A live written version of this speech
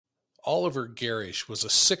Oliver Garish was a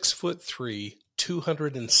 6'3",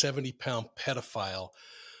 270-pound pedophile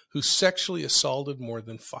who sexually assaulted more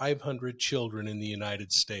than 500 children in the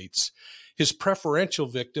United States. His preferential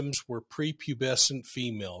victims were prepubescent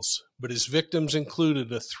females, but his victims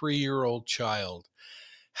included a 3-year-old child.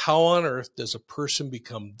 How on earth does a person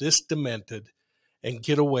become this demented and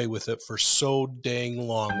get away with it for so dang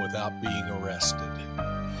long without being arrested?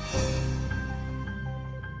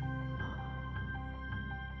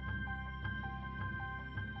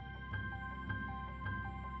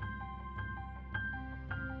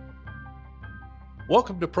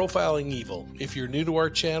 Welcome to Profiling Evil. If you're new to our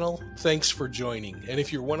channel, thanks for joining. And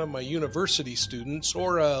if you're one of my university students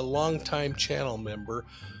or a longtime channel member,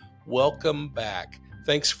 welcome back.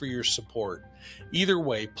 Thanks for your support. Either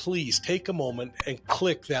way, please take a moment and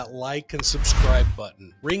click that like and subscribe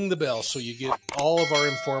button. Ring the bell so you get all of our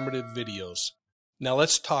informative videos. Now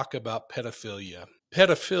let's talk about pedophilia.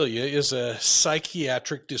 Pedophilia is a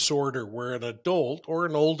psychiatric disorder where an adult or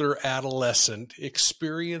an older adolescent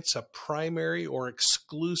experience a primary or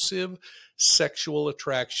exclusive sexual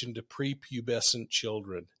attraction to prepubescent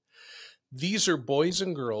children. These are boys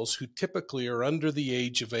and girls who typically are under the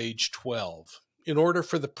age of 12. In order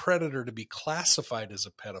for the predator to be classified as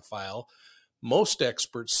a pedophile, most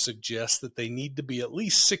experts suggest that they need to be at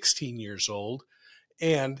least 16 years old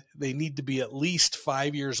and they need to be at least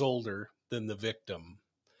 5 years older than the victim.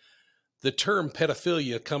 The term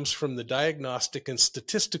pedophilia comes from the Diagnostic and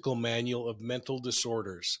Statistical Manual of Mental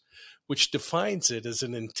Disorders, which defines it as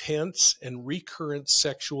an intense and recurrent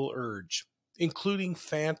sexual urge, including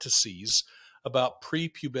fantasies about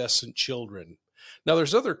prepubescent children. Now,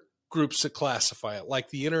 there's other groups that classify it,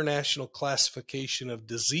 like the International Classification of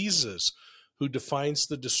Diseases, who defines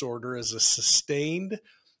the disorder as a sustained,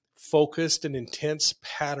 focused, and intense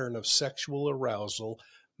pattern of sexual arousal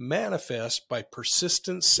manifest by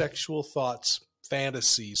persistent sexual thoughts,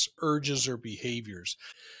 fantasies, urges, or behaviors,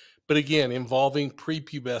 but again, involving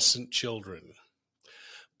prepubescent children.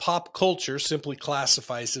 Pop culture simply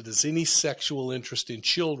classifies it as any sexual interest in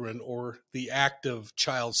children or the act of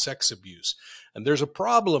child sex abuse. And there's a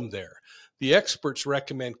problem there. The experts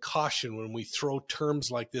recommend caution when we throw terms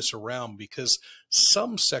like this around because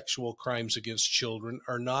some sexual crimes against children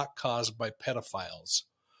are not caused by pedophiles.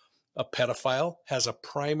 A pedophile has a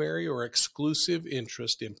primary or exclusive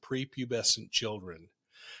interest in prepubescent children.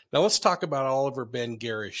 Now let's talk about Oliver Ben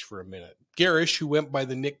Garish for a minute. Garish, who went by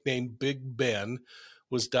the nickname Big Ben,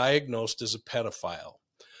 was diagnosed as a pedophile.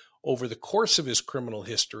 Over the course of his criminal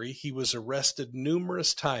history, he was arrested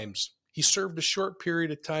numerous times. He served a short period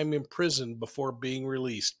of time in prison before being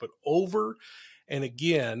released, but over and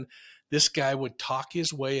again, this guy would talk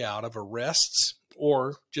his way out of arrests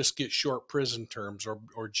or just get short prison terms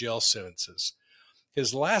or jail sentences.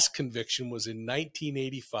 His last conviction was in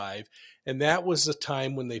 1985, and that was the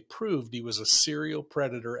time when they proved he was a serial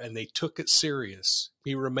predator and they took it serious.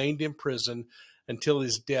 He remained in prison until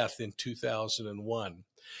his death in 2001.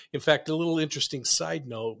 In fact, a little interesting side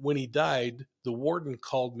note, when he died, the warden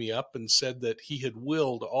called me up and said that he had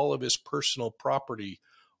willed all of his personal property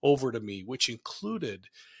over to me, which included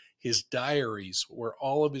his diaries where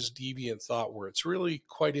all of his deviant thought were. It's really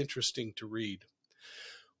quite interesting to read.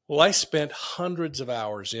 Well, I spent hundreds of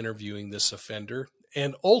hours interviewing this offender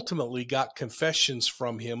and ultimately got confessions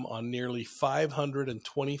from him on nearly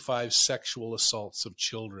 525 sexual assaults of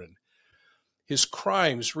children. His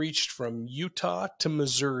crimes reached from Utah to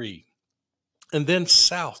Missouri and then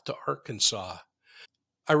south to Arkansas.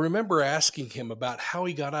 I remember asking him about how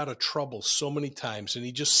he got out of trouble so many times, and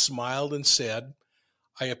he just smiled and said,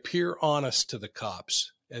 "I appear honest to the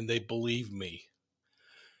cops, and they believe me."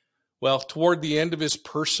 Well, toward the end of his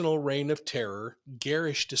personal reign of terror,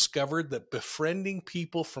 Garish discovered that befriending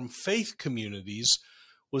people from faith communities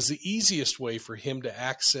was the easiest way for him to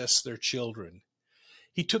access their children.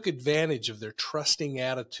 He took advantage of their trusting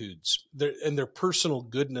attitudes and their personal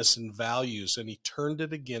goodness and values, and he turned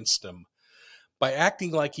it against them. By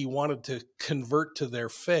acting like he wanted to convert to their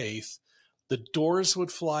faith, the doors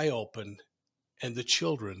would fly open and the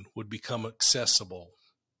children would become accessible.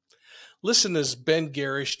 Listen as Ben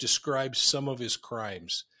Garish describes some of his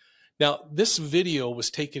crimes. Now, this video was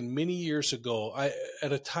taken many years ago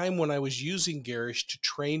at a time when I was using Garish to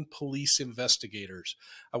train police investigators.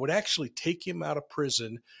 I would actually take him out of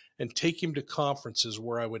prison and take him to conferences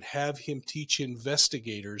where I would have him teach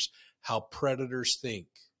investigators how predators think.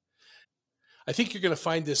 I think you're going to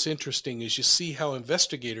find this interesting as you see how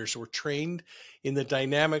investigators were trained in the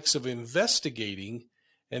dynamics of investigating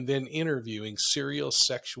and then interviewing serial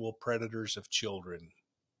sexual predators of children.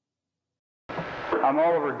 I'm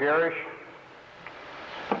Oliver Garish.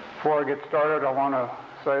 Before I get started, I want to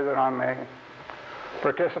say that I'm a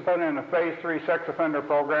participant in the Phase 3 sex offender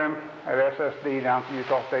program at SSD down at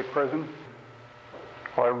Utah State Prison.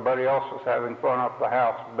 While everybody else was having fun up the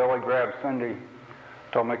house, Billy grabbed Cindy,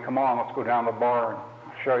 told me, come on, let's go down to the bar and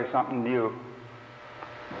I'll show you something new.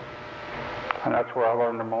 And that's where I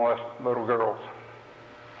learned to molest little girls.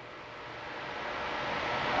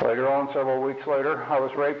 Later on, several weeks later, I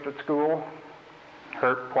was raped at school,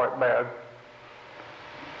 hurt quite bad.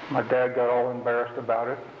 My dad got all embarrassed about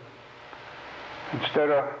it. Instead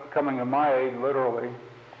of coming to my aid, literally,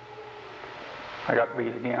 I got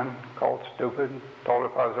beat again, called stupid, told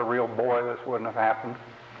if I was a real boy this wouldn't have happened.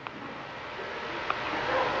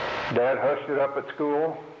 Dad hushed it up at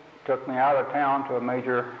school, took me out of town to a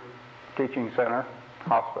major teaching center,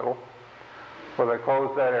 hospital, where they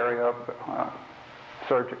closed that area up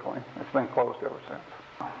surgically. It's been closed ever since.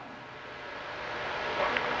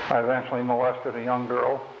 I eventually molested a young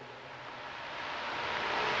girl,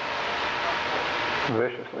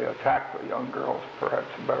 viciously attacked the young girls, perhaps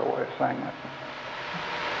a better way of saying it.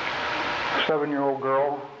 A 7-year-old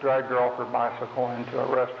girl dragged her off her bicycle into a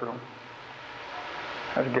restroom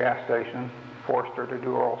at a gas station, forced her to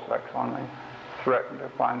do oral sex on me, threatened to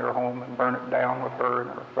find her home and burn it down with her and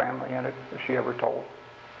her family in it, if she ever told.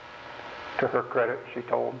 To her credit, she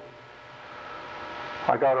told.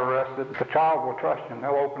 I got arrested. The child will trust you.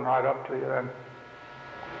 They'll open right up to you then.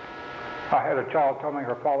 I had a child tell me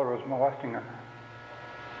her father was molesting her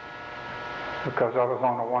because I was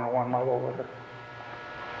on a one-on-one level with her.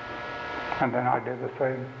 And then I did the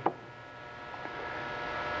same.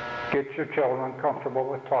 Get your children comfortable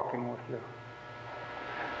with talking with you.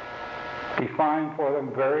 Define for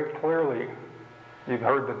them very clearly. You've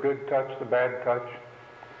heard the good touch, the bad touch.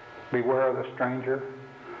 Beware of the stranger.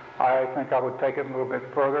 I think I would take it a little bit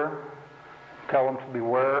further. Tell them to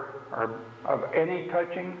beware of any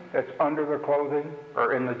touching that's under the clothing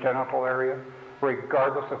or in the genital area,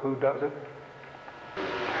 regardless of who does it.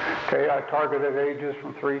 Okay, I targeted ages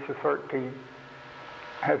from 3 to 13.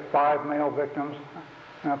 I had 5 male victims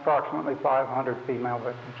and approximately 500 female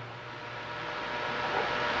victims.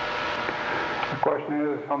 The question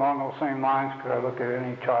is, along those same lines, could I look at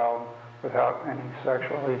any child without any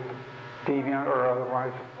sexually deviant or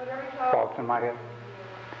otherwise thoughts in my head?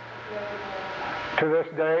 To this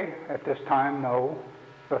day, at this time, no.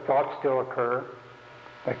 The thoughts still occur.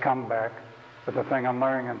 They come back. But the thing I'm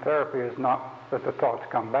learning in therapy is not that the thoughts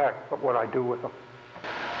come back, but what I do with them.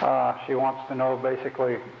 She wants to know,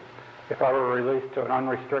 basically, if I were released to an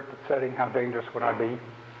unrestricted setting, how dangerous would I be?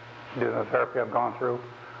 Due to the therapy I've gone through,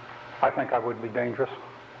 I think I would be dangerous.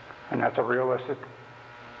 And that's a realistic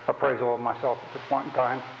appraisal of myself at this point in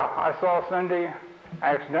time. I saw Cindy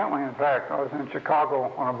accidentally, in fact. I was in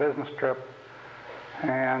Chicago on a business trip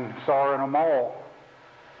and saw her in a mall,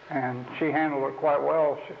 and she handled it quite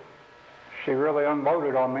well. She really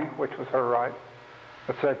unloaded on me, which was her right,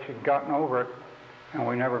 but said she'd gotten over it, and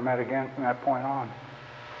we never met again from that point on.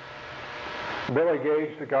 Billy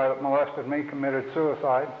Gage, the guy that molested me, committed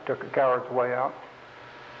suicide, took a coward's way out.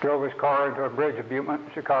 Drove his car into a bridge abutment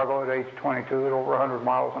in Chicago at age 22 at over 100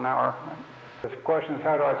 miles an hour. The question is,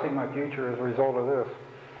 how do I see my future as a result of this?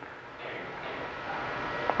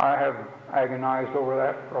 I have agonized over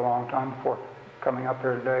that for a long time before coming up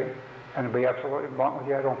here today. And to be absolutely blunt with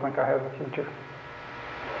you, I don't think I have a future.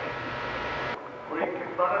 Were you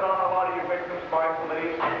confronted on a lot of your victims by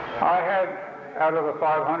police? I had, out of the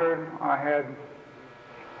 500, I had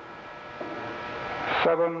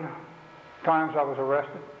 7 times I was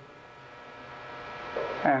arrested.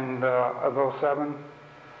 And of those 7,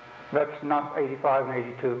 that's not 85 and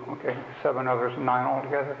 82, okay, 7 others, 9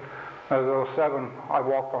 altogether. Of those 7, I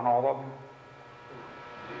walked on all of them.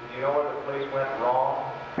 Do you know where the police went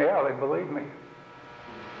wrong? Yeah, they believed me.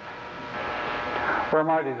 Were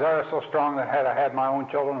my desire so strong that had I had my own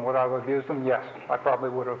children, would I have abused them? Yes, I probably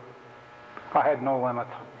would have. I had no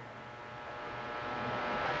limits.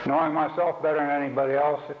 Knowing myself better than anybody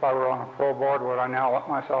else, if I were on a parole board, would I now let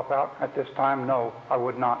myself out? At this time, no, I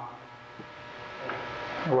would not.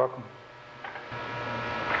 You're welcome.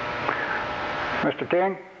 Mr.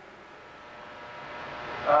 King?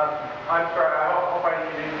 I'm sorry, I hope I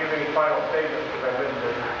didn't give any final statements because I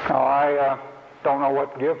didn't. No, I don't know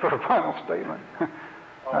what to give for a final statement.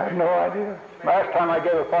 I have no idea. Last time I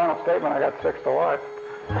gave a final statement, I got 6 to life.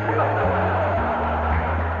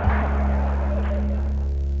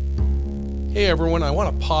 Hey everyone, I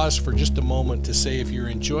want to pause for just a moment to say if you're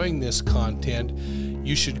enjoying this content,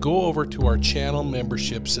 you should go over to our channel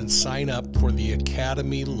memberships and sign up for the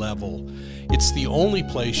Academy level. It's the only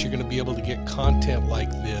place you're going to be able to get content like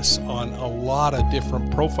this on a lot of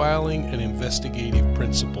different profiling and investigative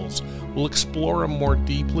principles. We'll explore them more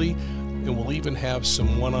deeply, and we'll even have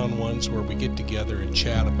some one-on-ones where we get together and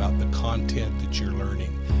chat about the content that you're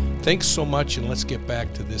learning. Thanks so much, and let's get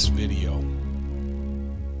back to this video.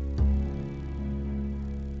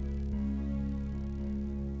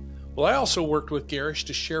 Well, I also worked with Garish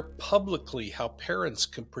to share publicly how parents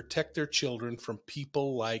can protect their children from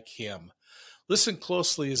people like him. Listen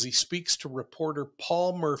closely as he speaks to reporter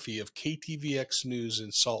Paul Murphy of KTVX News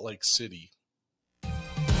in Salt Lake City.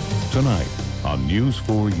 Tonight on News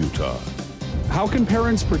 4 Utah. How can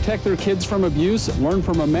parents protect their kids from abuse? Learn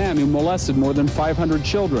from a man who molested more than 500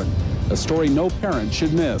 children. A story no parent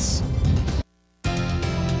should miss.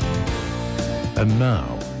 And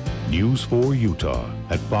now, News 4 Utah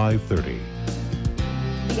at 5:30.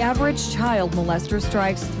 The average child molester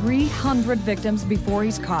strikes 300 victims before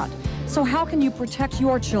he's caught. So how can you protect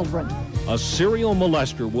your children? A serial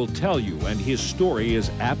molester will tell you, and his story is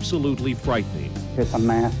absolutely frightening. It's a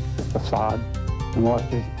mask, a facade, and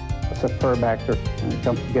molesters, it's a fur actor, and he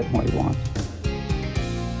comes to get what he wants.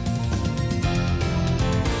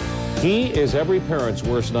 He is every parent's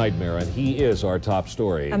worst nightmare, and he is our top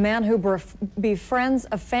story. A man who befriends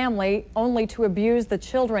a family only to abuse the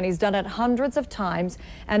children. He's done it hundreds of times,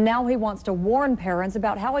 and now he wants to warn parents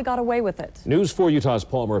about how he got away with it. News 4 Utah's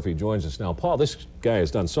Paul Murphy joins us now. Paul, this guy has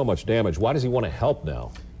done so much damage. Why does he want to help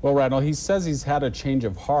now? Well, Randall, he says he's had a change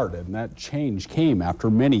of heart, and that change came after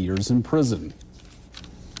many years in prison.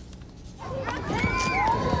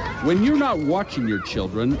 When you're not watching your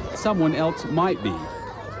children, someone else might be.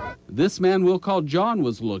 This man we'll call John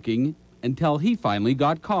was looking until he finally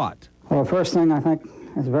got caught. Well, the first thing I think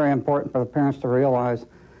is very important for the parents to realize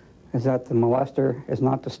is that the molester is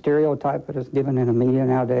not the stereotype that is given in the media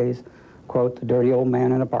nowadays. Quote, the dirty old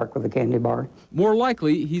man in a park with a candy bar. More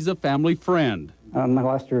likely, he's a family friend. A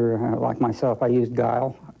molester, like myself, I used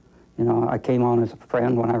guile. You know, I came on as a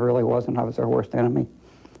friend when I really wasn't. I was their worst enemy.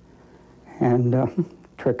 And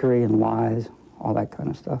trickery and lies, all that kind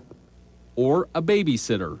of stuff. Or a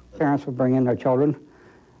babysitter. Parents would bring in their children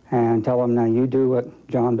and tell them, now you do what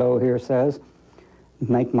John Doe here says,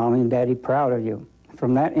 make mommy and daddy proud of you.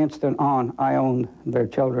 From that instant on, I owned their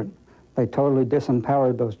children. They totally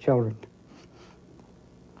disempowered those children.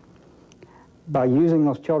 By using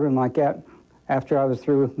those children like that, after I was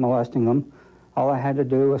through molesting them, all I had to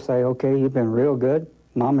do was say, okay, you've been real good.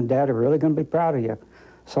 Mom and dad are really going to be proud of you.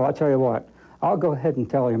 So I'll tell you what, I'll go ahead and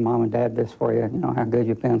tell your mom and dad this for you, you know, how good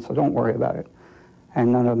you've been, so don't worry about it.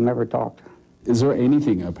 And none of them ever talked. Is there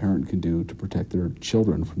anything a parent can do to protect their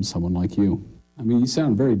children from someone like you? I mean, you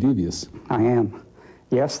sound very devious. I am.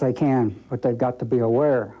 Yes, they can, but they've got to be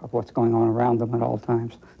aware of what's going on around them at all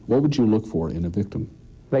times. What would you look for in a victim?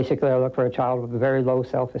 Basically, I look for a child with very low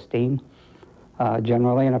self-esteem.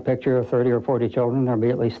 Generally, in a picture of 30 or 40 children, there'll be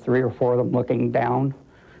at least 3 or 4 of them looking down,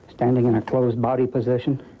 standing in a closed body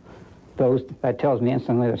position. That tells me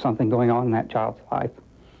instantly there's something going on in that child's life.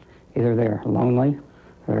 Either they're lonely,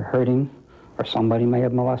 they're hurting, or somebody may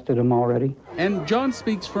have molested them already. And John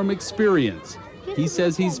speaks from experience. He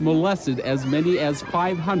says he's molested as many as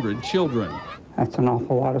 500 children. That's an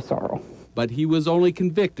awful lot of sorrow. But he was only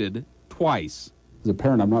convicted twice. As a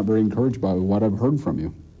parent, I'm not very encouraged by what I've heard from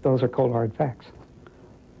you. Those are cold, hard facts.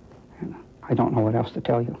 And I don't know what else to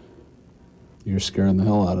tell you. You're scaring the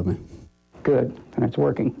hell out of me. Good, and it's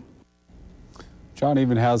working. John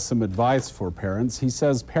even has some advice for parents. He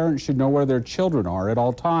says parents should know where their children are at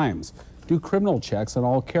all times. Do criminal checks on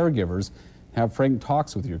all caregivers. Have frank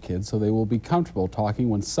talks with your kids so they will be comfortable talking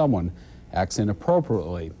when someone acts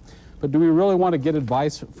inappropriately. But do we really want to get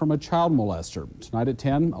advice from a child molester? Tonight at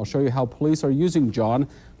 10, I'll show you how police are using John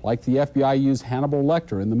like the FBI used Hannibal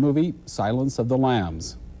Lecter in the movie Silence of the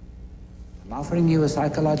Lambs. I'm offering you a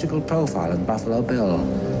psychological profile of Buffalo Bill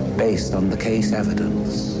based on the case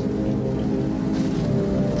evidence.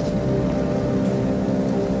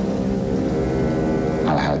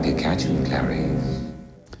 I'll help you catch him, Clarice.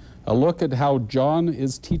 A look at how John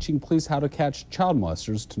is teaching police how to catch child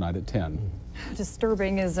molesters tonight at 10.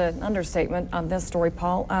 Disturbing is an understatement on this story,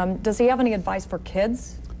 Paul. Does he have any advice for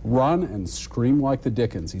kids? Run and scream like the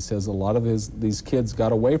Dickens. He says a lot of these kids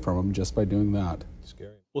got away from him just by doing that.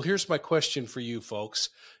 Scary. Well, here's my question for you folks.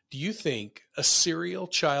 Do you think a serial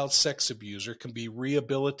child sex abuser can be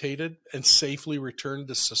rehabilitated and safely returned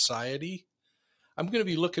to society? I'm going to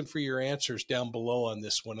be looking for your answers down below on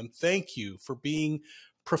this one, and thank you for being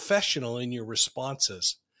professional in your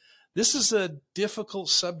responses. This is a difficult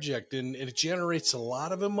subject, and it generates a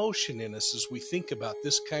lot of emotion in us as we think about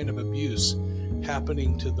this kind of abuse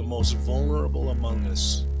happening to the most vulnerable among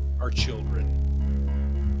us, our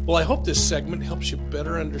children. Well, I hope this segment helps you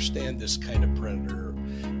better understand this kind of predator.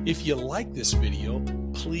 If you like this video,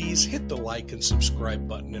 please hit the like and subscribe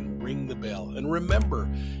button and ring the bell. And remember,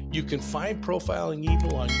 you can find Profiling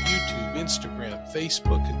Evil on YouTube, Instagram,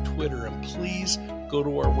 Facebook, and Twitter. And please go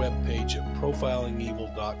to our webpage at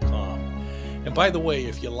profilingevil.com. And by the way,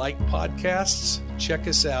 if you like podcasts, check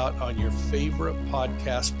us out on your favorite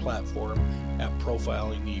podcast platform at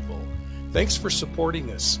Profiling Evil. Thanks for supporting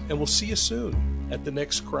us, and we'll see you soon at the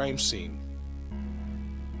next crime scene.